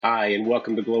Hi, and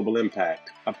welcome to Global Impact,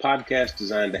 a podcast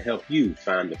designed to help you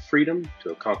find the freedom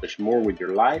to accomplish more with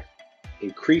your life,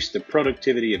 increase the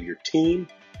productivity of your team,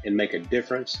 and make a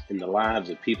difference in the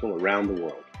lives of people around the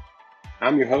world.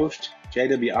 I'm your host,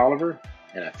 J.W. Oliver,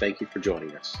 and I thank you for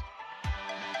joining us.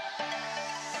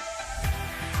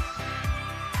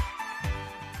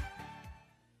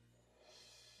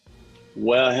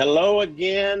 Well, hello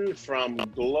again from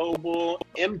Global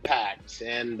Impact,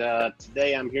 and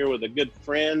today I'm here with a good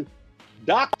friend,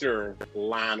 Dr.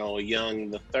 Lionel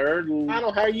Young III.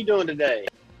 Lionel, how are you doing today?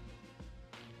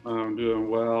 I'm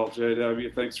doing well,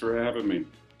 JW. Thanks for having me.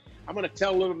 I'm going to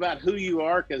tell a little about who you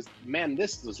are, because man,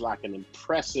 this was like an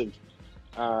impressive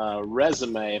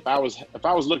resume. If I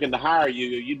was looking to hire you,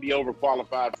 you'd be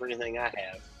overqualified for anything I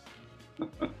have.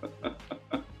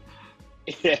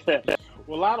 Yeah.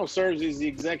 Well, Lionel serves as the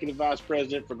Executive Vice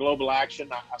President for Global Action.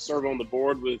 I serve on the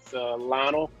board with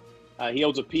Lionel. He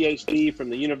holds a PhD from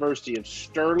the University of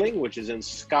Stirling, which is in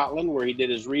Scotland, where he did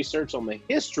his research on the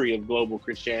history of global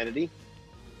Christianity.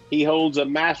 He holds a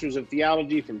Master's of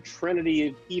Theology from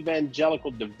Trinity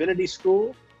Evangelical Divinity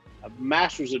School, a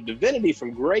Master's of Divinity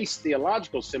from Grace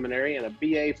Theological Seminary, and a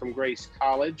BA from Grace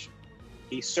College.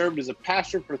 He served as a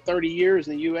pastor for 30 years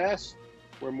in the U.S.,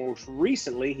 where most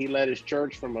recently he led his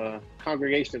church from a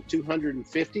congregation of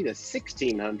 250 to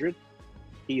 1,600.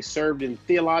 He served in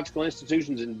theological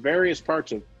institutions in various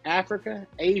parts of Africa,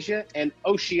 Asia, and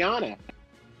Oceania.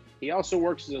 He also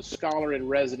works as a scholar in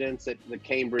residence at the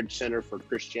Cambridge Center for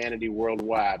Christianity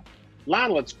Worldwide.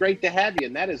 Lionel, it's great to have you,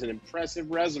 and that is an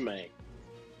impressive resume.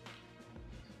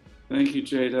 Thank you,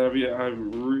 JW.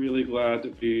 I'm really glad to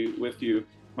be with you.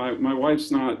 My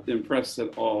wife's not impressed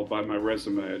at all by my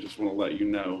resume. I just want to let you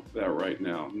know that right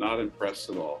now. Not impressed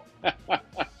at all.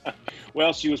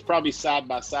 Well, she was probably side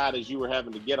by side as you were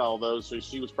having to get all those, so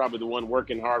she was probably the one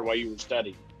working hard while you were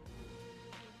studying.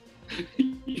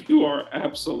 You are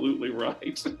absolutely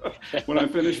right. When I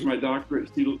finished my doctorate,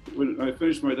 she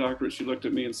looked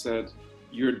at me and said,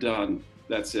 "You're done.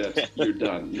 That's it. You're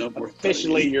done. No more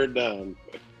Officially, studying." you're done.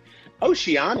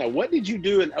 Oceania, what did you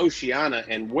do in Oceania,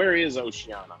 and where is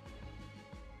Oceania?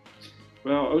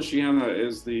 Well, Oceania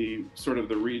is the sort of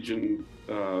the region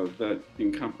that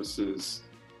encompasses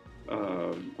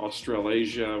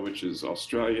Australasia, which is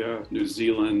Australia, New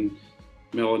Zealand,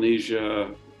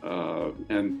 Melanesia,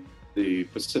 and the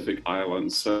Pacific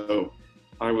Islands. So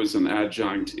I was an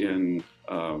adjunct in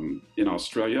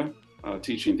Australia,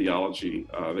 teaching theology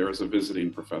there as a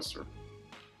visiting professor.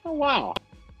 Oh, wow.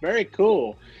 Very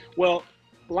cool. Well,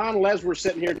 Lionel, as we're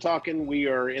sitting here talking, we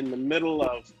are in the middle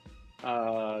of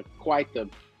quite the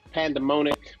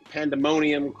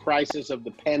pandemonium crisis of the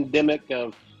pandemic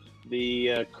of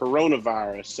the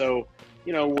coronavirus. So,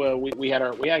 you know, we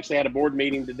actually had a board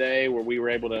meeting today where we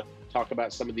were able to talk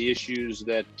about some of the issues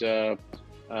that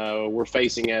we're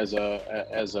facing as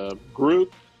a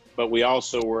group, but we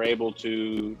also were able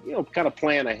to, kind of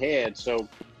plan ahead. So,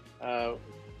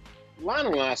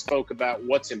 Lionel and I spoke about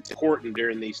what's important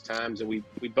during these times, and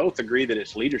we both agree that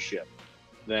it's leadership.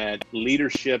 That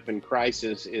leadership in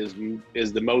crisis is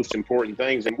the most important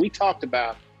things, and we talked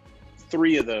about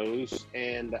three of those.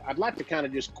 And I'd like to kind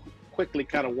of just quickly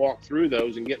kind of walk through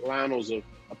those and get Lionel's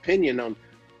opinion on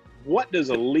what does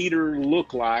a leader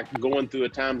look like going through a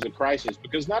times of crisis,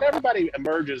 because not everybody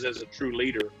emerges as a true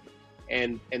leader,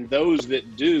 and those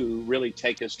that do really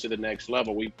take us to the next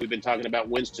level. We've been talking about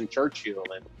Winston Churchill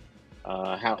and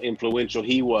how influential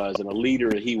he was and a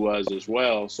leader he was as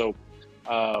well. So,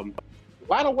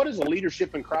 Lionel, what does a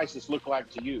leadership in crisis look like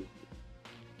to you?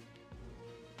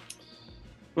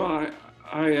 Well,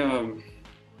 I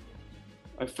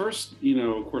first,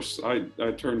 of course, I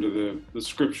turn to the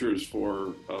scriptures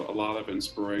for a lot of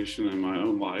inspiration in my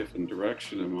own life and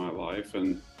direction in my life.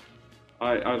 And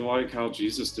I like how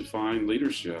Jesus defined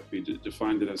leadership. He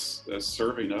defined it as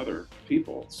serving other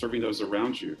people, serving those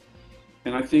around you.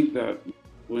 And I think that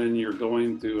when you're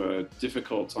going through a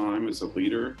difficult time as a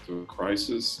leader, through a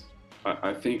crisis,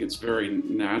 I think it's very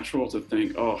natural to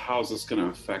think, oh, how's this going to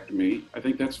affect me? I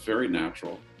think that's very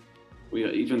natural.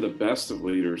 Even the best of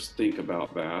leaders think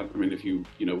about that. I mean, if you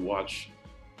watch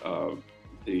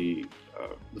the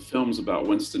films about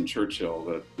Winston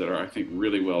Churchill that are, I think,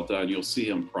 really well done, you'll see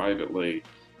him privately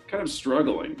kind of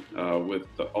struggling with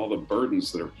all the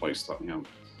burdens that are placed on him.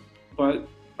 But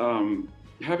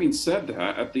having said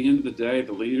that, at the end of the day,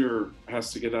 the leader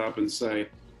has to get up and say,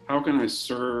 how can I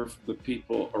serve the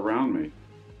people around me?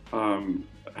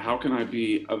 How can I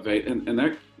be available? And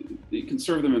that you can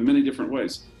serve them in many different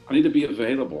ways. I need to be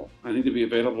available. I need to be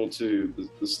available to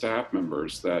the staff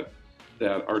members that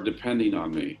are depending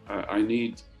on me. I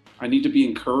need to be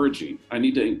encouraging. I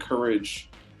need to encourage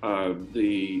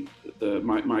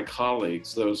my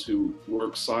colleagues, those who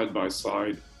work side by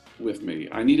side with me.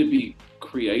 I need to be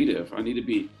creative. I need to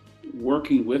be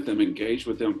working with them, engaged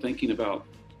with them, thinking about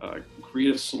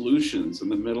creative solutions in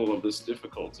the middle of this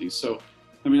difficulty. So,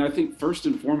 I mean, I think first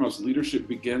and foremost, leadership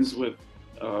begins with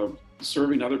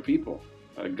serving other people.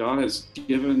 God has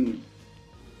given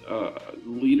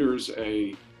leaders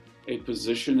a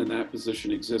position, and that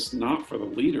position exists not for the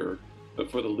leader, but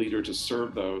for the leader to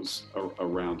serve those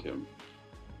around him.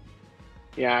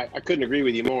 Yeah, I couldn't agree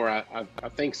with you more. I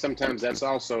think sometimes that's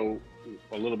also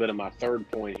a little bit of my third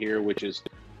point here, which is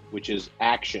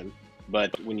action.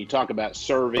 But when you talk about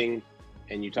serving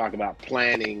and you talk about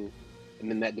planning, and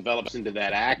then that develops into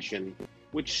that action,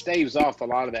 which staves off a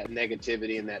lot of that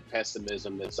negativity and that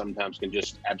pessimism that sometimes can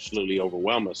just absolutely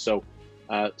overwhelm us. So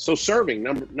serving,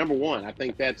 number one, I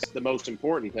think that's the most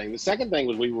important thing. The second thing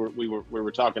was we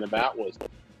were talking about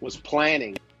was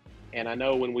planning, and I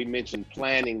know when we mentioned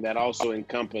planning, that also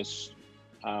encompassed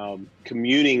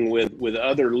communing with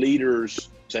other leaders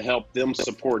to help them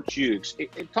support you.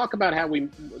 Talk about how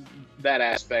that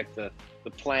aspect, the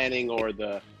planning or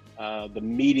the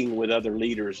meeting with other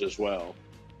leaders as well.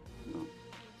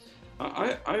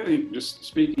 I think, just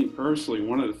speaking personally,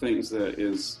 one of the things that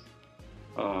is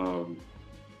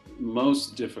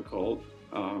most difficult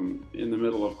in the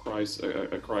middle of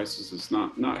a crisis is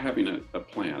not having a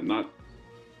plan, not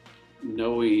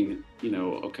knowing,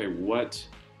 okay, what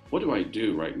do I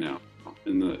do right now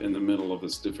in the middle of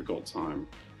this difficult time?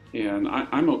 And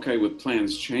I'm okay with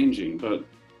plans changing, but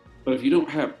if you don't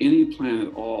have any plan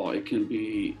at all, it can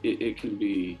be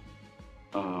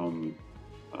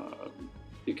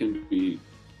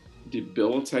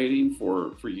debilitating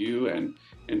for you and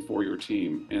for your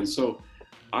team. And so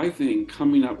I think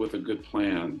coming up with a good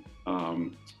plan,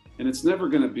 and it's never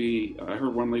going to be, I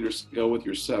heard one leader say, go with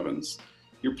your sevens.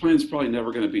 Your plan's probably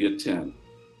never going to be a 10.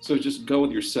 So just go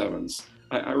with your sevens.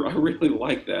 I really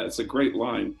like that. It's a great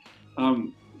line.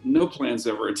 No plan's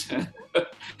ever a 10.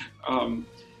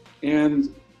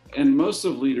 And most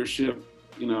of leadership,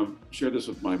 share this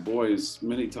with my boys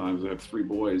many times. I have 3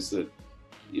 boys, that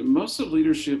most of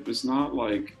leadership is not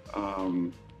like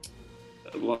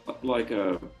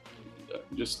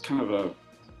just kind of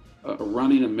a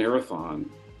running a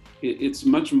marathon. It's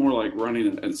much more like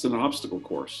it's an obstacle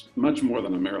course, much more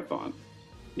than a marathon.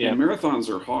 Yeah. And marathons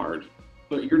are hard,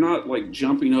 but you're not like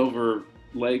jumping over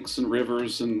lakes and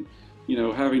rivers and,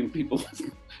 having people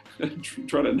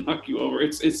try to knock you over.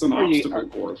 It's an obstacle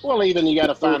course. Well, even you got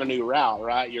to find a new route,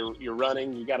 right? You're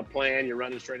running, you got a plan, you're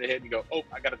running straight ahead. You go, oh,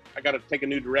 I got to take a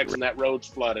new direction. That road's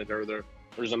flooded, or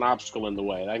there's an obstacle in the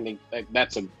way. I think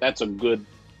that's a good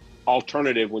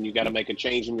alternative when you got to make a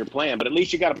change in your plan. But at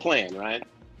least you got a plan, right?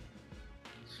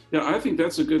 Yeah, I think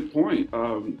that's a good point,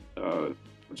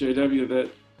 JW. That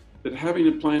having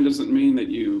a plan doesn't mean that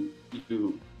you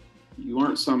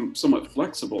aren't somewhat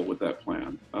flexible with that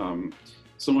plan.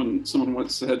 Someone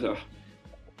once said,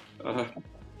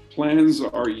 plans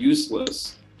are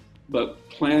useless, but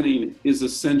planning is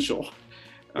essential.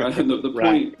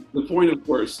 The point, of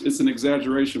course, it's an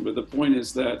exaggeration, but the point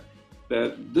is that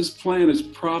this plan is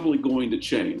probably going to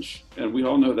change, and we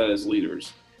all know that as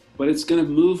leaders. But it's going to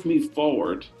move me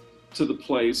forward to the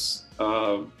place,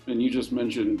 and you just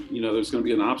mentioned, there's going to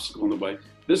be an obstacle in the way.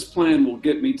 This plan will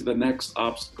get me to the next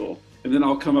obstacle, and then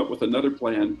I'll come up with another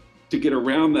plan to get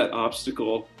around that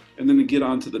obstacle, and then to get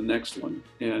on to the next one.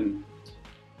 And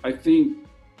I think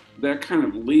that kind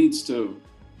of leads to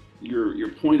your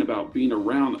point about being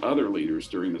around other leaders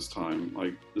during this time.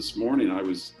 Like this morning, I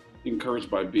was encouraged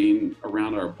by being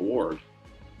around our board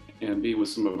and be with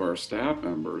some of our staff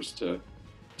members to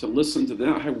listen to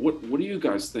them. Hey, what do you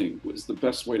guys think is the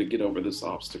best way to get over this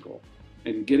obstacle?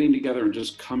 And getting together and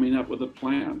just coming up with a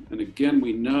plan. And again,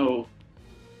 we know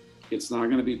it's not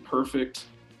going to be perfect.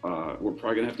 We're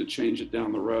probably going to have to change it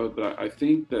down the road. But I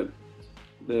think that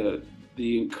the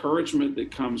encouragement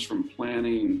that comes from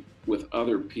planning with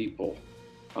other people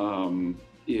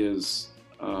is,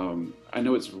 I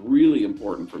know it's really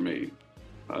important for me.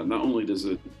 Not only does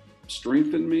it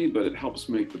strengthen me, but it helps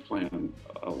make the plan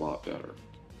a lot better.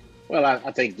 Well,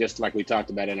 I think just like we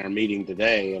talked about in our meeting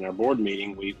today, in our board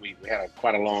meeting, we had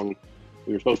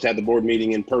we were supposed to have the board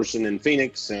meeting in person in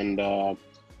Phoenix, and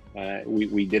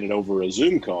we did it over a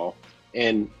Zoom call.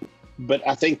 But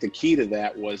I think the key to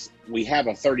that was we have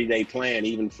a 30-day plan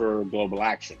even for global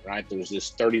action, right? There's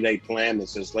this 30-day plan that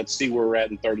says, let's see where we're at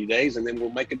in 30 days, and then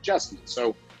we'll make adjustments.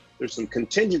 So there's some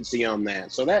contingency on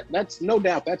that. So that's no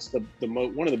doubt, that's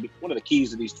one of the keys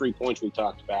to these 3 points we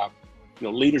talked about.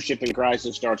 Leadership in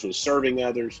crisis starts with serving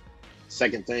others.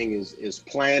 Second thing is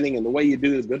planning, and the way you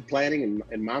do good planning,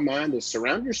 in my mind, is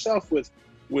surround yourself with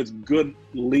good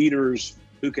leaders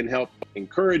who can help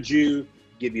encourage you,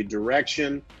 give you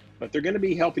direction, but they're going to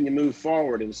be helping you move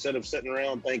forward instead of sitting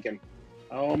around thinking,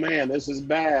 oh man, this is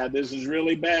bad. This is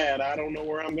really bad. I don't know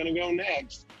where I'm going to go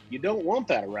next. You don't want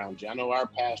that around you. I know our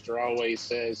pastor always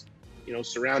says,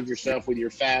 surround yourself with your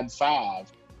Fab Five.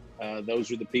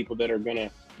 Those are the people that are going to,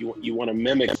 you want to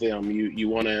mimic them. You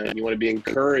want to be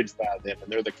encouraged by them,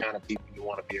 and they're the kind of people you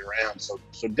want to be around.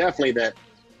 So definitely that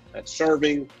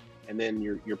serving, and then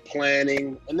you're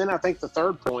planning, and then I think the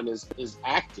third point is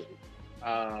acting.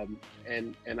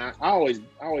 And I always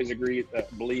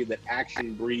believe that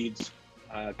action breeds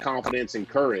confidence and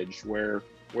courage, where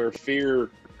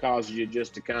fear causes you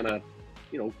just to kind of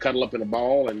cuddle up in a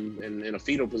ball and in a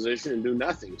fetal position and do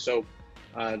nothing. So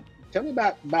tell me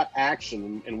about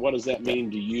action, and what does that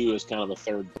mean to you as kind of a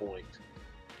third point?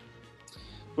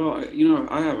 Well,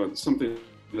 I have something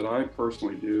that I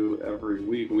personally do every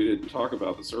week. We didn't talk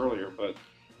about this earlier, but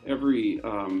every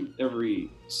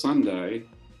Sunday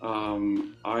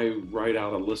I write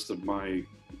out a list of my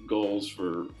goals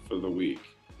for the week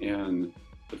and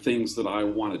the things that I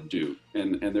want to do,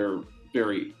 and they're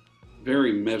very,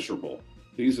 very measurable.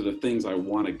 These are the things I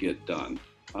want to get done,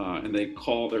 and they're a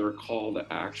call to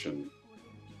action.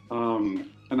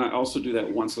 And I also do that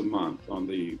once a month. At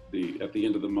the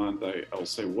end of the month, I'll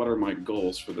say, what are my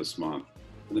goals for this month?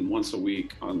 And then once a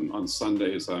week on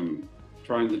Sundays, I'm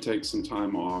trying to take some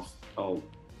time off.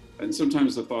 And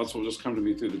sometimes the thoughts will just come to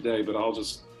me through the day, but I'll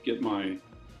just get my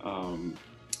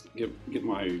get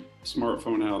my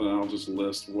smartphone out, and I'll just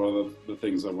list what are the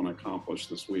things I want to accomplish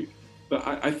this week. But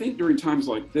I think during times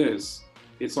like this,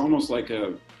 it's almost like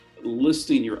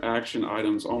listing your action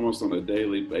items almost on a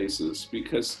daily basis,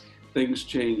 because things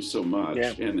change so much.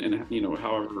 Yeah. And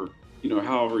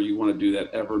however you want to do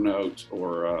that, Evernote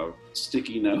or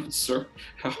sticky notes, or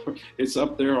however, it's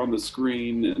up there on the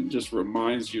screen and just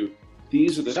reminds you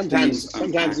these are the things.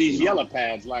 Sometimes these yellow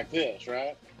pads like this,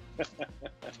 right?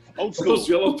 Old school. Those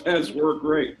yellow pads work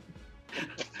great.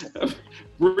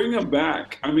 Bring them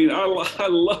back. I mean, I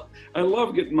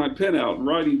love getting my pen out and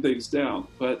writing things down,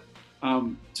 but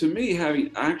to me,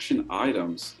 having action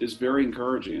items is very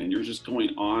encouraging, and you're just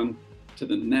going on to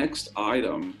the next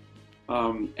item.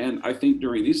 And I think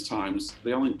during these times,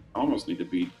 they almost need to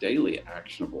be daily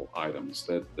actionable items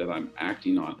that I'm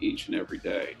acting on each and every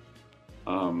day.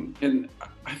 And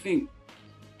I think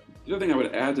the other thing I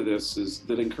would add to this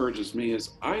that encourages me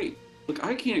is I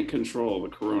can't control the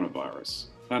coronavirus,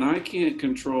 and I can't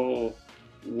control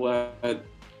what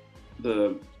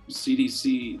the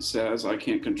CDC says. I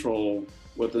can't control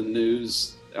what the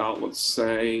news outlets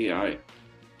say.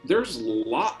 There's a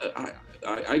lot.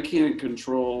 I can't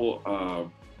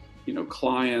control,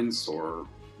 clients or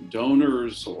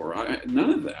donors or none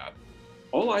of that.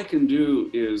 All I can do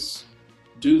is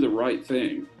do the right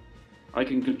thing. I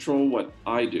can control what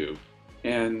I do,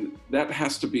 and that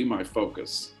has to be my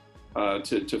focus.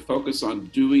 To focus on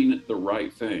doing the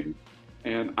right thing,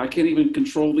 and I can't even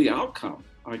control the outcome.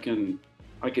 I can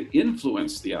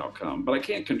influence the outcome, but I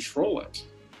can't control it.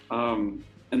 And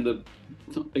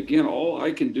again, all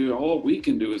we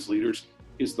can do as leaders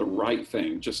is the right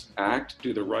thing. Just act,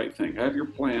 do the right thing. Have your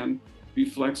plan, be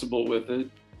flexible with it,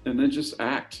 and then just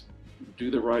act, do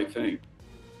the right thing.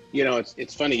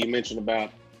 It's funny you mentioned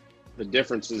about the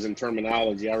differences in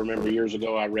terminology. I remember years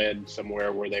ago I read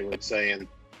somewhere where they were saying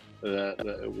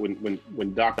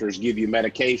when doctors give you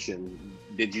medication,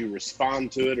 did you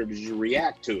respond to it or did you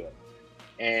react to it?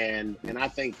 And I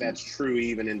think that's true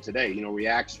even in today.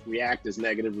 React is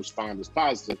negative, respond is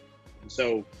positive. And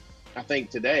so I think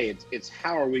today it's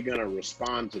how are we going to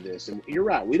respond to this? And you're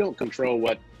right, we don't control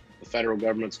what the federal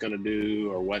government's going to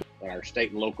do or what our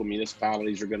state and local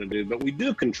municipalities are going to do, but we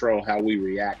do control how we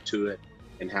react to it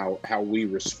and how we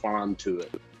respond to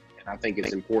it. And I think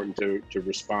it's important to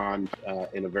respond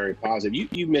in a very positive.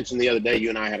 You mentioned the other day, you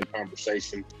and I had a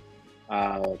conversation.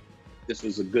 This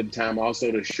was a good time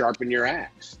also to sharpen your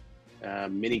axe.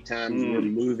 Many times we're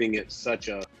moving at such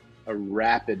a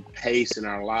rapid pace in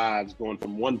our lives, going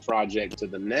from one project to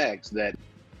the next, that,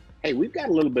 hey, we've got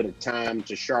a little bit of time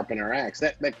to sharpen our axe.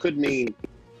 That could mean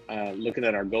looking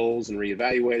at our goals and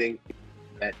reevaluating.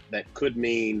 That could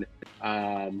mean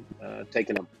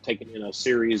taking in a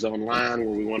series online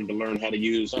where we wanted to learn how to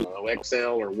use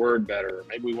Excel or Word better.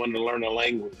 Maybe we wanted to learn a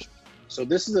language. So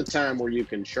this is a time where you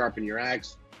can sharpen your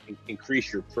axe,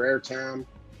 increase your prayer time.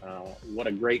 What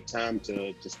a great time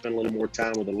to spend a little more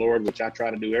time with the Lord, which I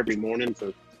try to do every morning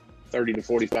for 30 to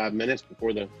 45 minutes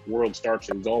before the world starts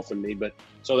engulfing me. But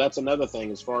so that's another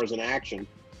thing as far as an action,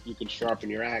 you can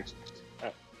sharpen your axe.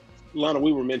 Lana,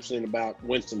 we were mentioning about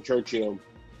Winston Churchill,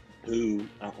 who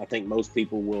I think most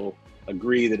people will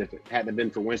agree that if it hadn't been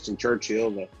for Winston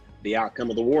Churchill, the outcome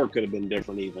of the war could have been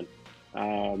different even.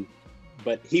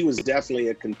 But he was definitely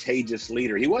a contagious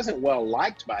leader. He wasn't well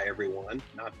liked by everyone,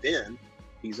 not then.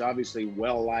 He's obviously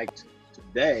well liked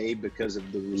today because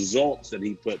of the results that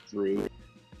he put through.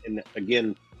 And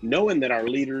again, knowing that our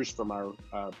leaders, from our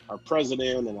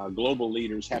president and our global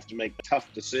leaders, have to make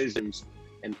tough decisions,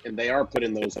 and they are put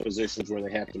in those positions where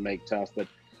they have to make tough. But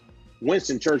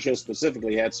Winston Churchill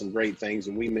specifically had some great things,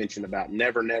 and we mentioned about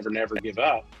never, never, never give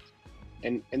up.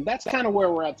 And that's kind of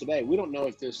where we're at today. We don't know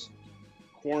if this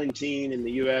quarantine in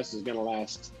the U.S. is going to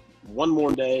last one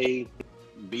more day,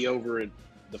 be over at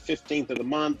the 15th of the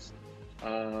month,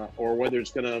 or whether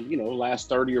it's going to, last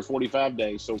 30 or 45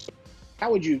 days. So how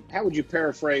would you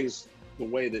paraphrase the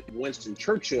way that Winston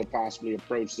Churchill possibly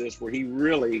approached this, where he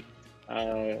really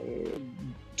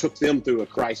took them through a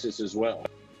crisis as well?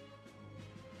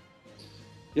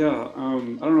 Yeah, I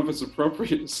don't know if it's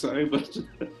appropriate to say, but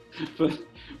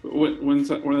one of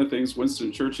the things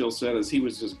Winston Churchill said is he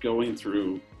was just going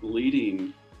through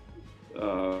leading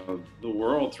the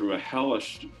world through a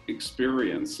hellish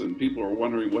experience, and people were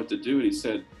wondering what to do. And he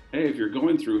said, "Hey, if you're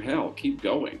going through hell, keep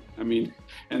going." I mean,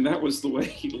 and that was the way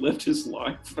he lived his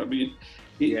life. I mean,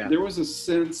 there was a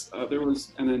sense, there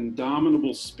was an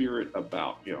indomitable spirit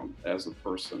about him as a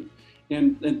person.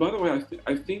 And by the way,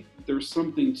 I think there's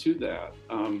something to that.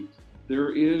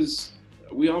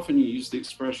 We often use the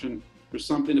expression, there's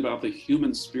something about the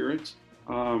human spirit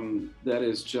that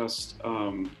is just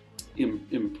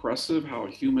impressive, how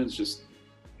humans just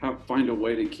find a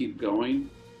way to keep going.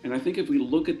 And I think if we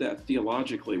look at that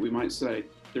theologically, we might say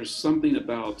there's something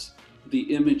about the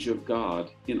image of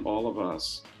God in all of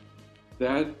us,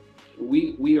 that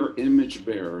we are image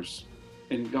bearers,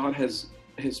 and God has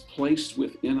placed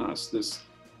within us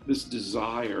this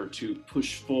desire to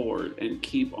push forward and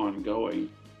keep on going.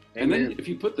 Amen. And then if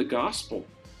you put the gospel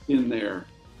in there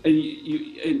and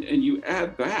you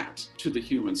add that to the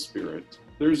human spirit,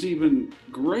 there's even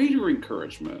greater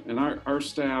encouragement. And our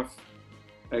staff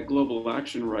at Global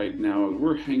Action right now,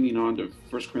 we're hanging on to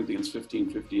 1 Corinthians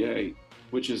 15:58,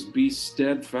 which is be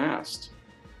steadfast,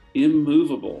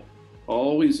 immovable,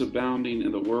 always abounding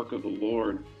in the work of the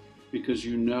Lord, because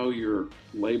you know your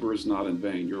labor is not in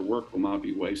vain, your work will not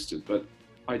be wasted. But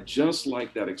I just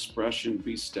like that expression,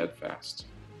 be steadfast.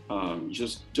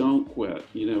 Just don't quit.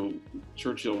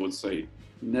 Churchill would say,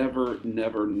 never,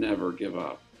 never, never give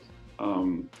up.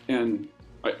 And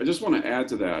I just want to add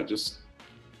to that, just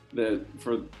that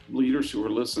for leaders who are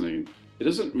listening, it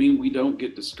doesn't mean we don't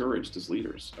get discouraged as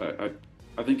leaders.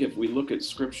 I think if we look at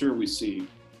Scripture, we see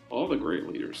all the great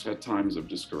leaders had times of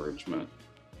discouragement.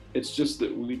 It's just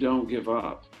that we don't give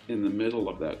up in the middle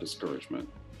of that discouragement.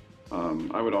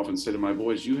 I would often say to my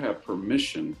boys, you have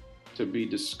permission to be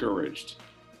discouraged.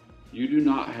 You do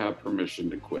not have permission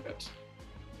to quit.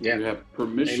 Yeah. You have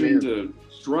permission Amen. To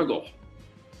struggle.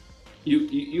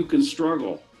 You can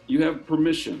struggle. You have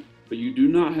permission, but you do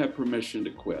not have permission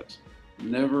to quit.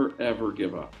 Never, ever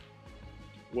give up.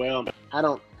 Well,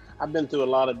 I've been through a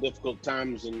lot of difficult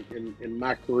times in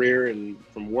my career and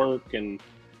from work, and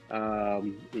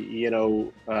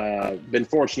been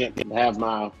fortunate to have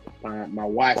my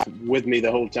wife with me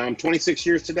the whole time. 26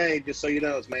 years today, just so you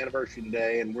know, it's my anniversary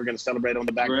today, and we're going to celebrate on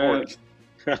the back porch.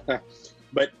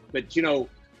 But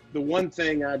the one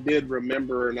thing I did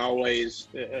remember and always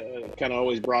kind of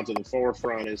always brought to the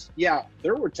forefront is,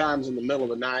 there were times in the middle of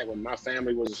the night when my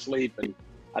family was asleep and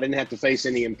I didn't have to face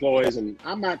any employees, and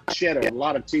I might shed a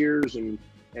lot of tears and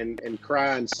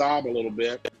cry and sob a little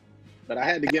bit. But I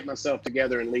had to get myself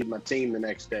together and lead my team the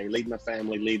next day, lead my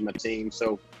family, lead my team.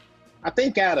 So I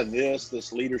think out of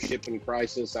this leadership in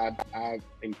crisis, I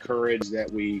encourage that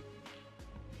we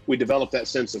develop that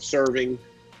sense of serving,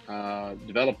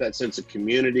 develop that sense of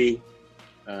community,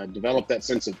 develop that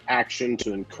sense of action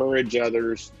to encourage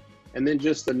others, and then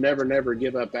just the never, never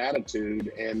give up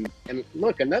attitude. And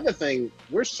look, another thing,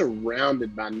 we're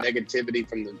surrounded by negativity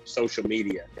from the social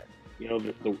media.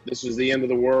 This is the end of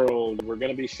the world. We're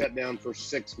going to be shut down for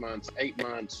 6 months, 8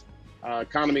 months.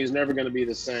 Economy is never going to be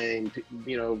the same.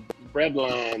 Bread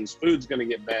lines, food's going to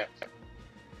get bad.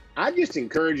 I just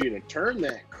encourage you to turn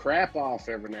that crap off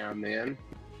every now and then.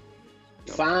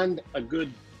 Find a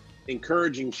good,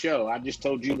 encouraging show. I just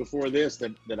told you before this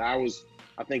that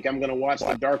I think I'm going to watch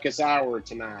The Darkest Hour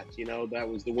tonight. That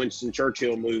was the Winston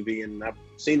Churchill movie, and I've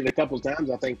seen it a couple of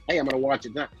times. I think, hey, I'm going to watch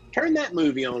it tonight. Turn that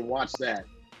movie on, watch that.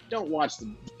 Don't watch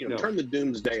turn the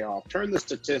doomsday off, turn the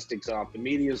statistics off. The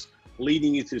media's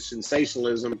leading you through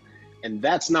sensationalism, and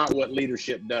that's not what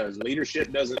leadership does.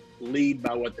 Leadership doesn't lead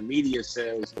by what the media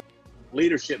says.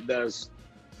 leadership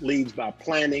leads by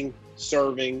planning,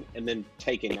 serving, and then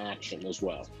taking action as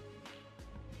well.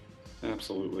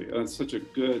 Absolutely. That's such a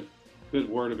good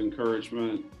word of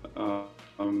encouragement,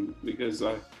 because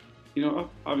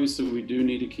obviously we do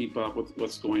need to keep up with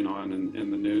what's going on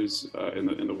in the news,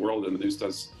 in the world, and the news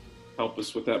does help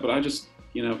us with that. But I just,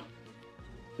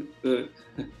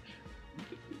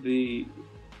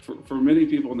 for many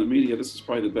people in the media, this is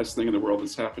probably the best thing in the world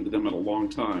that's happened to them in a long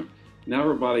time. Now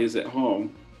everybody is at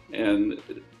home and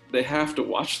they have to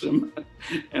watch them.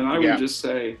 And I would just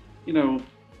say,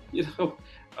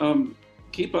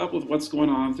 keep up with what's going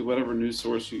on through whatever news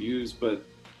source you use, but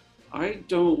I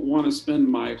don't want to spend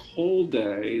my whole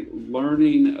day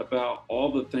learning about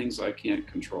all the things I can't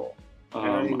control.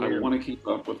 I want to keep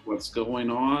up with what's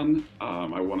going on.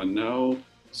 I want to know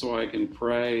so I can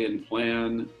pray and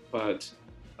plan, but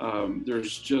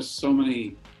there's just so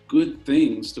many good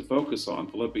things to focus on.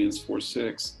 Philippians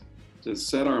 4:6, to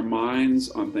set our minds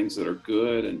on things that are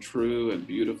good and true and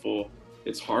beautiful.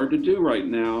 It's hard to do right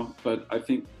now, but I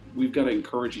think we've got to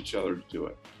encourage each other to do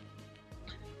it.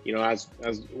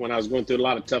 When I was going through a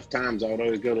lot of tough times, I would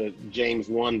always go to James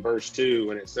 1 verse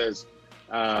 2, and it says,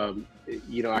 I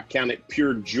count it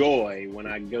pure joy when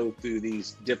I go through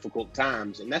these difficult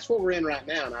times. And that's what we're in right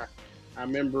now. And I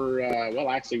remember,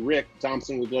 actually Rick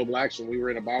Thompson with Global Action, we were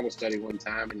in a Bible study one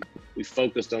time and we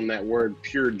focused on that word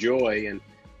pure joy. And,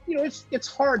 it's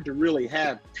hard to really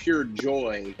have pure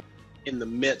joy in the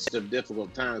midst of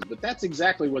difficult times, but that's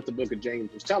exactly what the book of James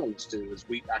was telling us to, is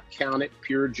I count it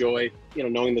pure joy,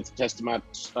 knowing that the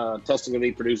testing of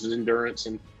me produces endurance.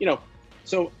 And,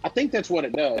 so I think that's what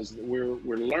it does. We're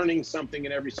learning something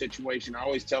in every situation. I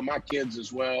always tell my kids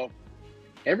as well,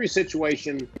 every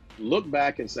situation, look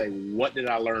back and say, what did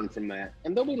I learn from that?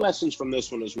 And there'll be lessons from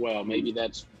this one as well. Maybe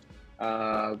that's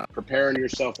preparing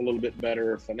yourself a little bit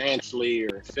better financially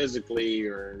or physically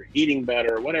or eating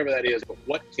better, whatever that is, but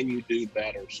what can you do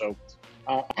better? So,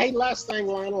 hey, last thing,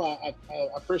 Lionel, I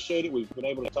appreciate it. We've been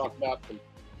able to talk about the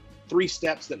 3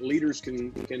 steps that leaders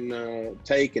can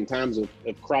take in times of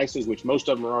crisis, which most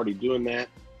of them are already doing that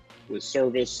with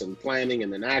service and planning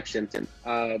and then action.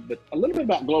 But a little bit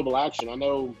about Global Action. I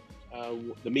know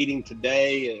the meeting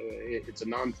today, it's a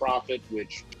nonprofit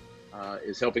which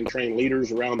is helping train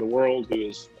leaders around the world, who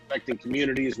is affecting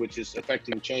communities, which is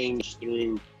affecting change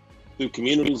through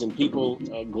communities and people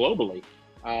globally.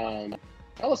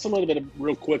 Tell us a little bit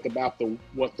real quick about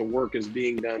what the work is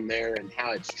being done there and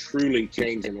how it's truly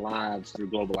changing lives through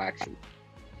Global Action.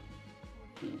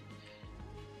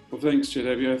 Well, thanks,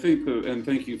 JW. I think and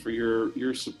thank you for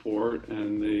your support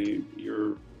and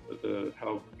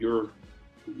how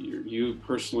you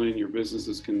personally and your business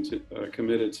is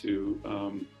committed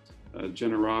to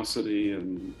generosity,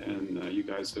 and you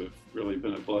guys have really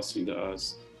been a blessing to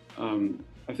us.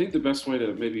 I think the best way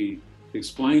to maybe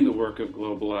explain the work of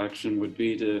Global Action would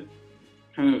be to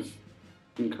kind of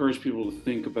encourage people to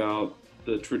think about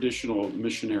the traditional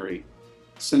missionary,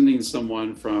 sending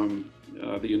someone from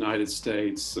the United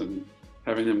States and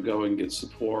having them go and get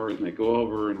support, and they go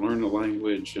over and learn the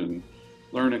language and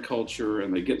learn a culture,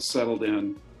 and they get settled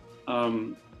in.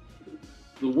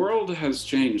 The world has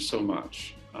changed so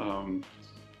much.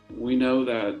 We know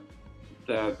that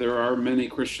there are many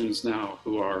Christians now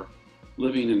who are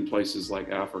living in places like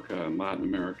Africa and Latin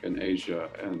America and Asia,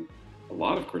 and a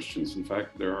lot of Christians. In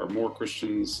fact, there are more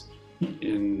Christians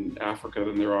in Africa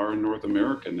than there are in North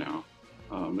America now.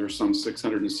 There's some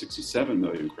 667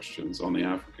 million Christians on the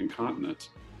African continent,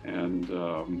 and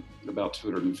about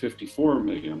 254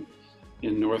 million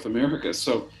in North America.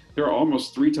 So there are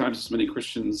almost 3 times as many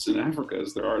Christians in Africa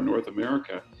as there are in North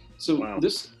America. So wow.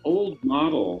 This old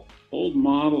model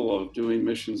of doing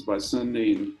missions by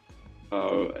sending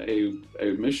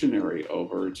a missionary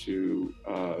over to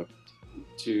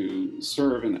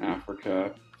serve in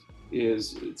Africa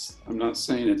I'm not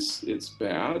saying it's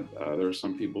bad. There are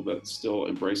some people that still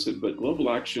embrace it, but Global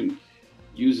Action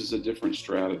uses a different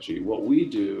strategy. What we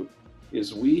do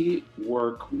is we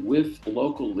work with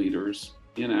local leaders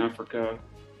in Africa,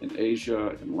 in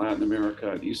Asia, in Latin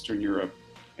America, and Eastern Europe,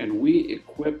 and we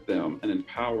equip them and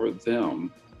empower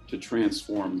them to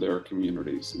transform their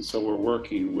communities. And so we're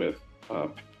working with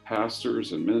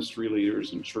pastors and ministry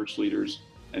leaders and church leaders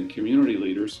and community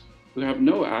leaders who have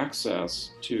no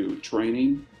access to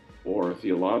training or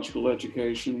theological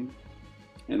education.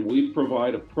 And we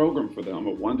provide a program for them,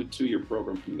 a 1 to 2 year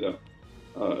program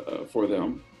for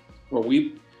them, where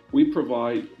we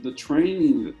provide the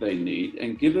training that they need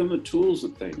and give them the tools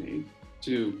that they need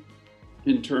to,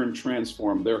 in turn,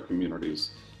 transform their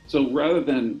communities. So rather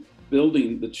than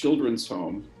building the children's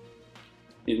home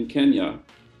in Kenya,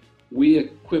 we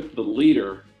equip the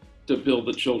leader to build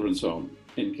the children's home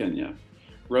in Kenya.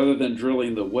 Rather than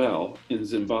drilling the well in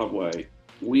Zimbabwe,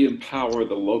 we empower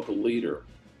the local leader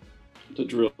to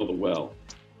drill the well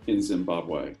in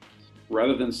Zimbabwe.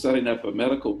 Rather than setting up a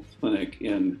medical clinic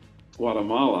in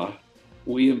Guatemala,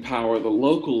 we empower the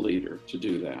local leader to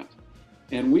do that.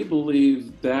 And we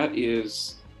believe that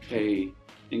is an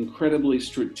incredibly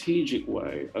strategic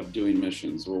way of doing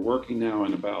missions. We're working now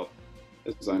in about,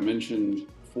 as I mentioned,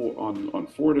 on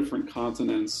 4 different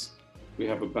continents. We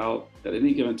have about, at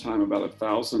any given time, about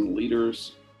 1,000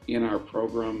 leaders in our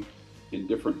program in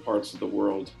different parts of the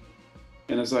world.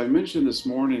 And as I mentioned this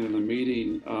morning in the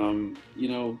meeting,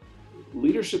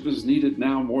 leadership is needed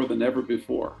now more than ever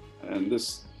before. And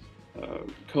this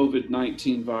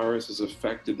COVID-19 virus has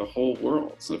affected the whole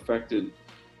world. It's affected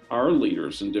our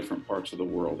leaders in different parts of the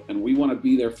world. And we want to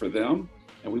be there for them,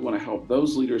 and we want to help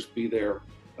those leaders be there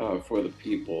for the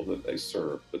people that they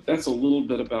serve. But that's a little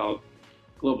bit about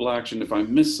Global Action. If I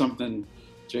missed something,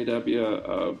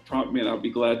 JW, prompt me, and I'll be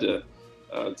glad to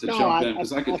jump in,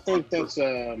 because I think that's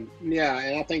and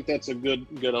I think that's a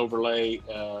good overlay.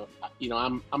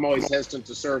 I'm always hesitant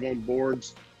to serve on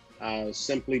boards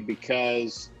simply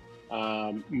because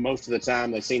most of the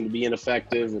time they seem to be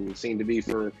ineffective and seem to be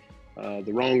for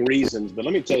the wrong reasons. But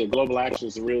let me tell you, Global Action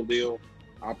is the real deal.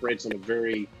 Operates on a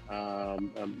very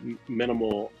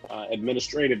minimal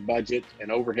administrative budget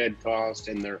and overhead cost,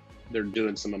 and they're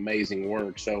doing some amazing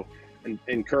work. So,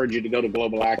 encourage you to go to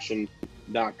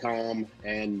globalaction.com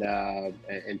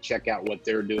and check out what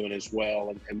they're doing as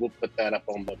well. And we'll put that up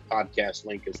on the podcast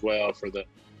link as well for to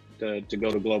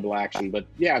go to Global Action. But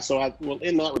yeah, so we'll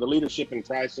end that with a leadership in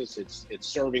crisis. It's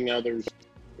serving others.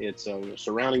 It's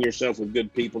surrounding yourself with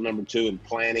good people, number 2, and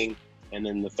planning. And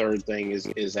then the third thing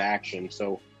is action.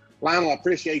 So, Lionel, I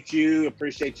appreciate your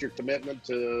commitment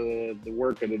to the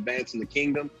work of advancing the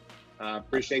kingdom.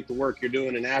 Appreciate the work you're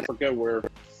doing in Africa, where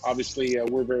obviously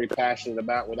we're very passionate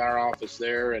about with our office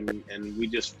there. And we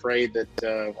just pray that,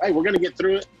 hey, we're going to get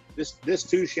through it. This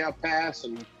too shall pass,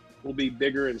 and we'll be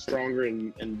bigger and stronger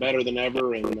and better than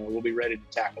ever, and we'll be ready to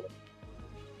tackle it.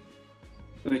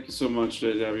 Thank you so much,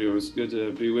 JW. It was good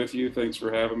to be with you. Thanks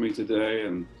for having me today,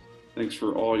 and thanks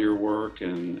for all your work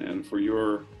and for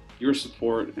your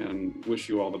support, and wish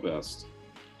you all the best.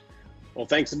 Well,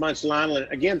 thanks so much, Lionel.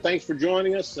 Again, thanks for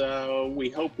joining us. We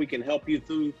hope we can help you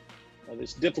through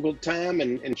this difficult time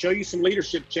and show you some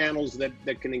leadership channels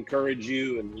that can encourage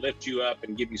you and lift you up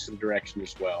and give you some direction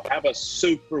as well. Have a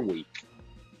super week.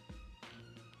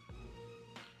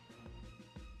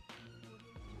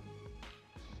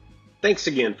 Thanks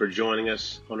again for joining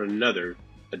us on another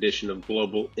edition of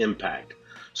Global Impact.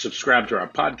 Subscribe to our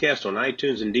podcast on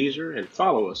iTunes and Deezer, and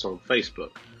follow us on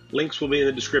Facebook. Links will be in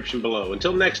the description below.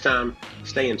 Until next time,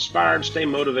 stay inspired, stay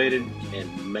motivated,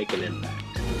 and make an impact.